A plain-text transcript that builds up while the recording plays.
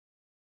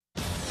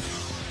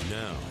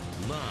Now,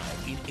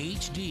 live in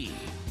HD,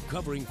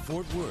 covering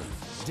Fort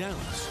Worth,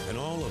 Dallas, and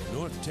all of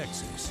North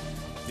Texas,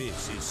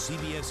 this is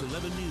CBS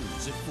 11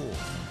 News at 4.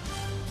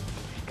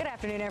 Good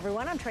afternoon,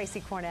 everyone. I'm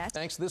Tracy Cornett.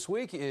 Thanks. This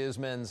week is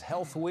Men's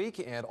Health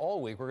Week, and all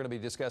week we're going to be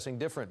discussing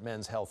different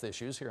men's health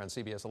issues here on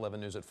CBS 11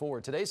 News at 4.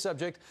 Today's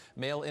subject,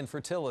 male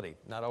infertility.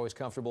 Not always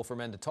comfortable for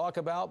men to talk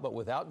about, but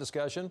without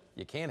discussion,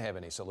 you can't have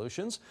any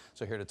solutions.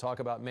 So here to talk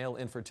about male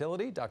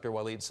infertility, Dr.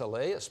 Walid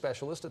Saleh, a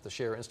specialist at the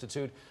Sher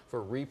Institute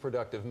for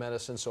Reproductive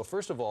Medicine. So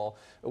first of all,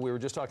 we were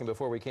just talking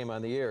before we came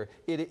on the air,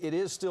 it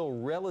is still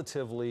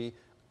relatively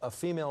a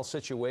female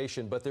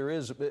situation, but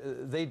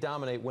they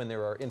dominate when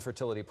there are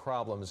infertility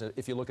problems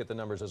if you look at the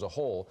numbers as a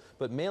whole.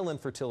 But male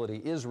infertility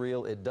is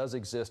real, it does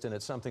exist, and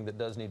it's something that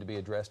does need to be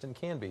addressed and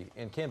can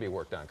be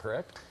worked on,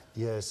 correct?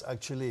 Yes,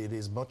 actually it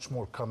is much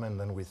more common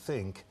than we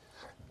think.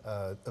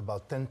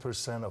 About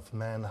 10% of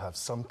men have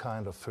some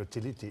kind of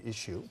fertility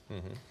issue.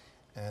 Mm-hmm.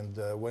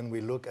 And when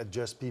we look at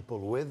just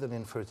people with an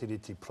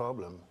infertility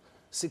problem,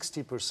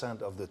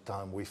 60% of the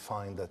time we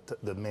find that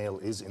the male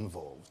is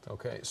involved.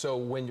 Okay, so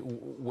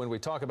when we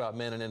talk about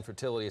men and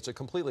infertility, it's a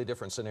completely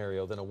different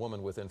scenario than a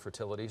woman with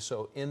infertility.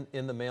 So in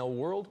the male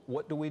world,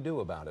 what do we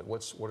do about it?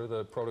 What are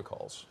the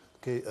protocols?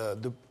 Okay,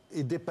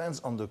 it depends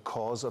on the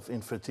cause of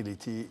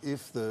infertility.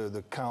 If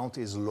the count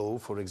is low,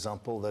 for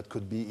example, that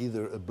could be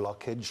either a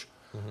blockage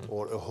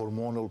or a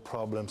hormonal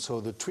problem.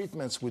 So the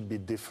treatments would be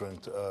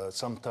different.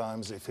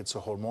 Sometimes if it's a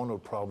hormonal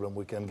problem,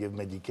 we can give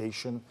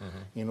medication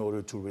in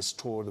order to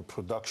restore the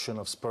production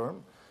of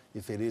sperm.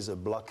 If it is a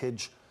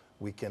blockage,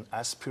 we can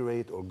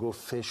aspirate or go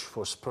fish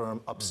for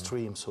sperm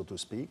upstream, so to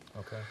speak.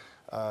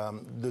 Okay.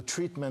 The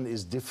treatment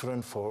is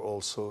different for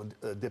also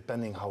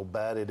depending how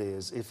bad it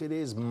is. If it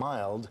is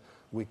mild,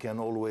 we can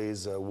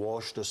always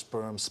wash the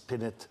sperm,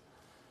 spin it,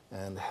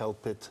 and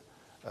help it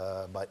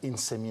by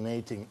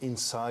inseminating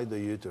inside the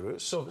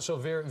uterus. So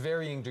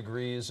varying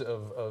degrees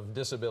of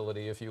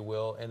disability, if you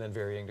will, and then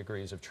varying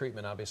degrees of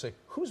treatment, obviously.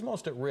 Who's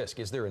most at risk?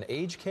 Is there an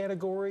age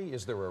category?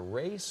 Is there a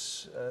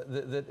race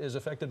that is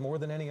affected more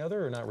than any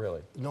other, or not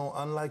really? No,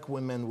 unlike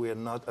women, we are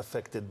not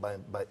affected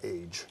by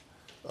age.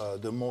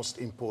 The most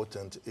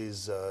important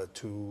is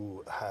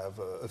to have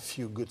a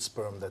few good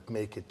sperm that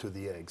make it to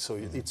the egg. So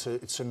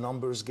it's a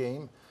numbers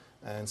game.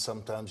 And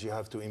sometimes you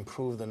have to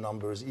improve the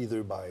numbers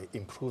either by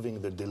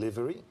improving the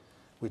delivery,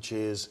 which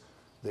is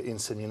the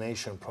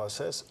insemination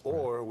process,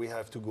 or we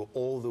have to go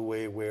all the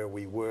way where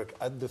we work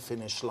at the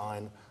finish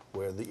line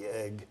where the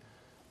egg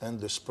and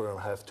the sperm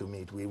have to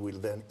meet. We will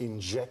then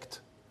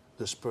inject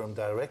the sperm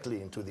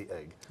directly into the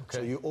egg. Okay.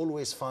 So you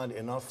always find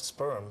enough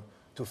sperm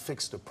to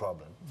fix the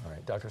problem. All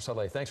right, Dr.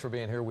 Saleh, thanks for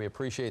being here. We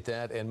appreciate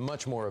that, and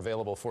much more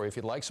available for you. If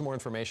you'd like some more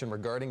information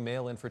regarding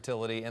male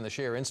infertility and the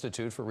Sher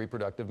Institute for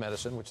Reproductive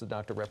Medicine, which the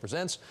doctor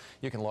represents,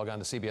 you can log on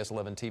to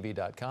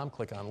CBS11TV.com,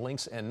 click on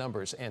links and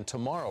numbers. And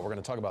tomorrow, we're going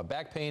to talk about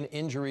back pain,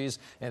 injuries,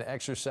 and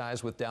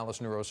exercise with Dallas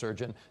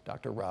neurosurgeon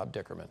Dr. Rob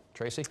Dickerman.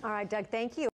 Tracy? All right, Doug, thank you.